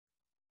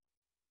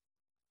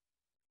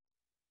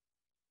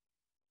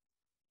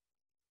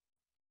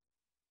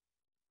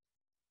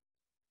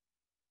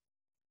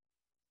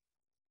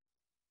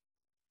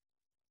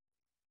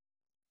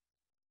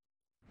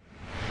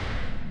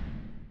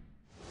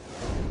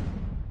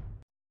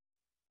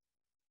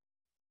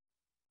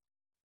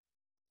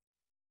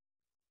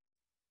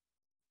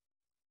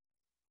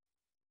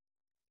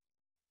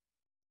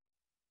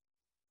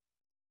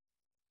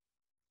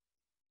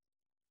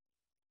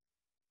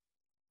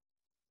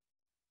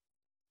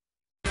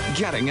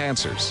getting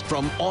answers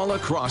from all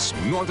across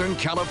Northern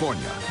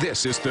California.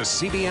 This is the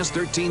CBS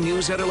 13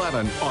 News at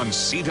 11 on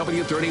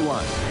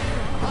CW31.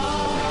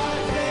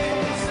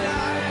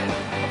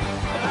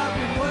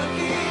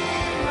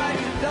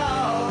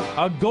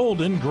 A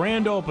golden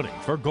grand opening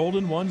for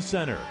Golden One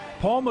Center.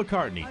 Paul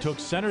McCartney took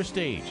center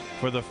stage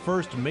for the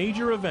first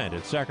major event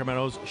at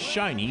Sacramento's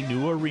shiny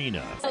new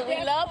arena.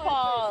 We love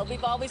Paul.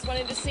 We've always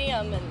wanted to see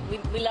him,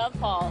 and we love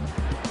Paul.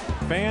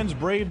 Fans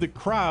braved the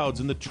crowds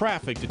and the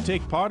traffic to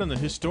take part in the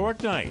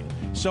historic night.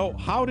 So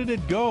how did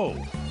it go?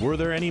 Were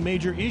there any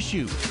major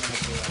issues?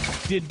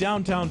 Did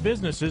downtown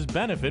businesses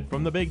benefit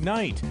from the big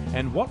night?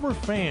 And what were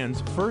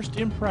fans' first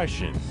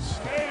impressions?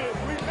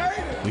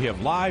 We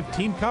have live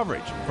team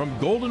coverage from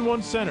Golden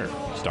One Center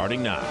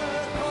starting now.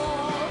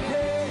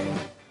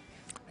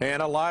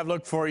 And a live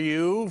look for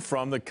you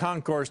from the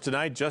concourse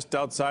tonight just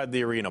outside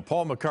the arena.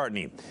 Paul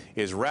McCartney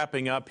is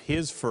wrapping up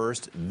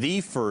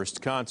the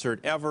first concert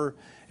ever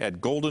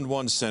at Golden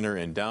One Center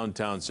in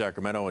downtown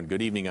Sacramento. And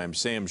good evening, I'm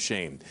Sam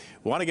Shane.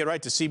 We want to get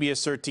right to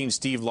CBS 13's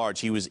Steve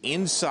Larch. He was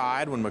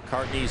inside when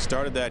McCartney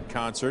started that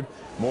concert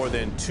more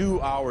than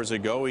 2 hours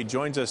ago. He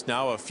joins us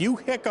now. A few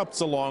hiccups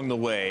along the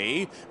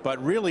way,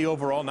 but really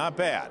overall not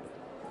bad.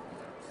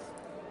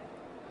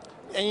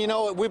 And you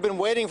know, we've been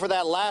waiting for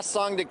that last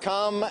song to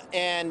come,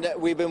 and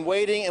we've been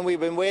waiting,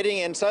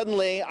 and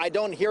suddenly I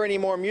don't hear any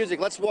more music.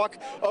 Let's walk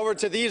over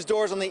to these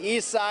doors on the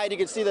east side. You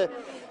can see the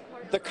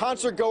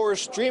concert goers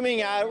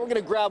streaming out. We're going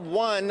to grab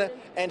one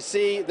and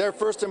see their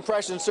first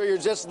impressions. So you're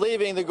just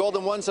leaving the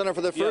Golden One Center for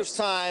the first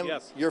time.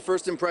 Yes. Your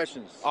first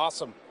impressions.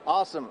 Awesome.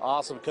 Awesome.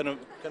 Awesome. Couldn't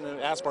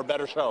ask for a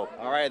better show.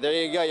 All right, there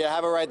you go. You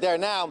have it right there.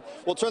 Now,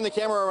 we'll turn the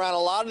camera around. A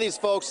lot of these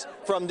folks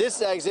from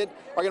this exit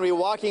are going to be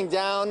walking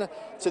down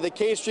to the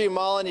K Street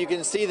Mall, and you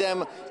can see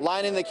them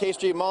lining the K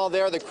Street Mall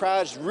there. The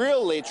crowd's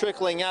really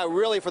trickling out,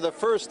 really for the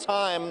first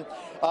time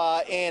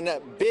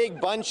in big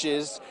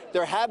bunches.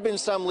 There have been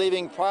some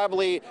leaving,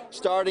 probably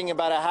starting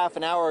about a half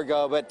an hour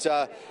ago. But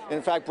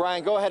in fact,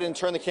 Brian, go ahead and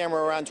turn the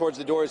camera around towards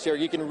the doors here.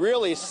 You can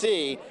really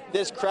see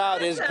this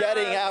crowd is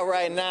getting out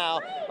right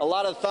now. A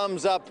lot of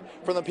thumbs up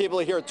from the people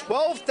here.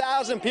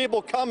 12,000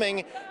 people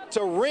coming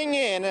to ring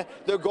in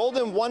the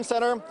Golden One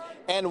Center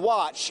and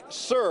watch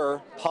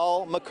Sir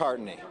Paul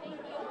McCartney.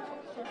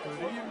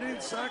 Good evening,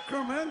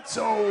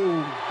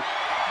 Sacramento.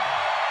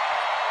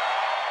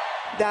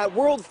 That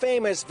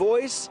world-famous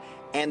voice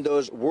and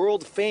those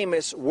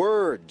world-famous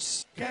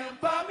words. Can't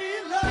buy me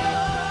love.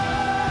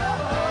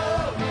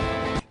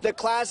 The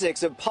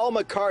classics of Paul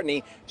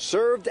McCartney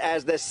served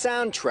as the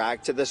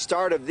soundtrack to the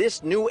start of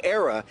this new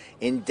era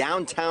in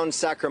downtown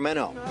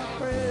Sacramento.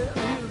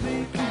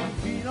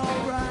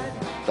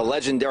 The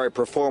legendary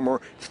performer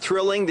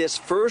thrilling this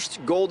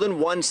first Golden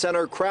One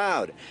Center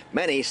crowd,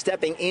 many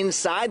stepping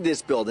inside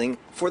this building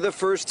for the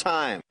first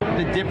time.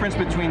 The difference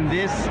between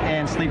this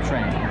and Sleep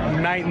Train?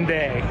 Night and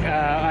day.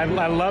 I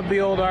love the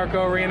old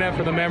Arco Arena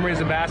for the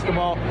memories of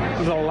basketball. It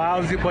was a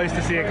lousy place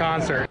to see a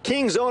concert.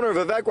 King's owner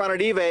Vivek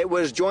Ranadive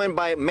was joined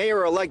by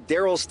Mayor-elect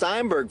Darrell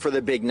Steinberg for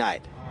the big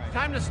night.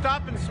 Time to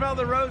stop and smell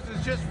the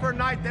roses just for a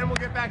night, then we'll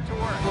get back to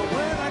work. But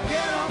when I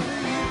get on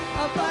you,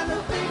 I'll find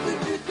the things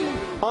that you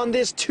do. On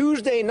this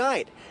Tuesday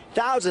night,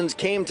 thousands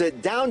came to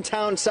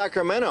downtown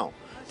Sacramento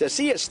to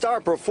see a star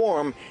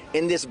perform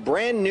in this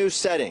brand new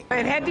setting.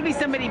 It had to be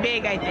somebody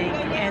big, I think,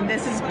 and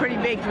this is pretty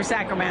big for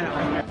Sacramento.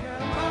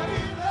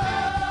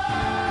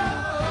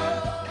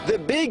 The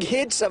big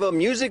hits of a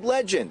music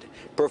legend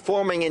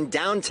performing in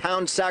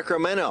downtown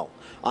Sacramento.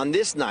 On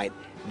this night,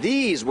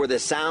 these were the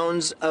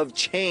sounds of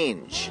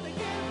change.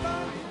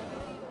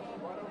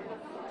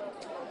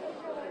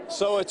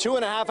 So a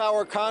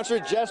 2.5-hour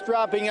concert just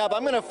wrapping up.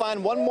 I'm going to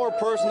find one more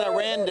person at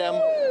random.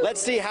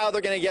 Let's see how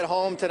they're going to get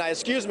home tonight.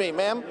 Excuse me,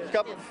 ma'am.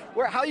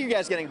 How are you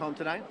guys getting home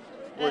tonight?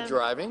 We're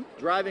driving.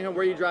 Driving home.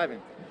 Where are you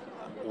driving?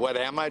 What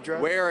am I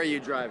driving? Where are you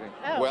driving?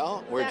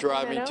 Well, we're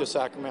driving to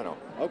Sacramento.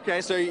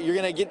 Okay, so you're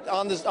going to get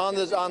on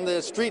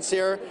the streets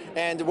here,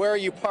 and where are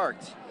you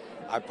parked?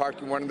 I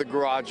parked in one of the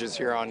garages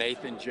here on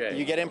 8th and J.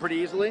 You get in pretty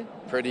easily?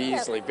 Pretty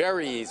easily,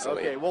 very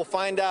easily. Okay, we'll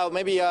find out.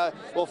 Maybe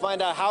we'll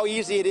find out how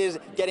easy it is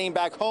getting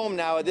back home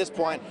now at this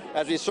point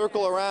as we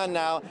circle around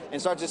now and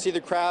start to see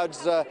the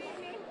crowds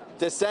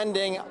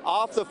descending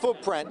off the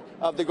footprint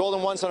of the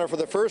Golden One Center for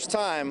the first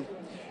time.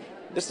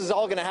 This is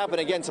all going to happen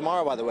again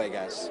tomorrow, by the way,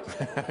 guys.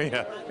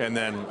 Yeah, and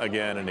then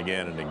again and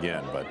again and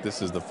again. But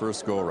this is the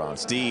first go-around.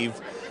 Steve,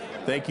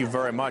 thank you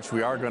very much.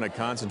 We are going to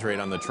concentrate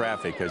on the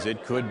traffic because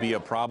it could be a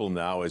problem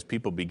now as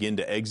people begin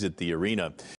to exit the arena.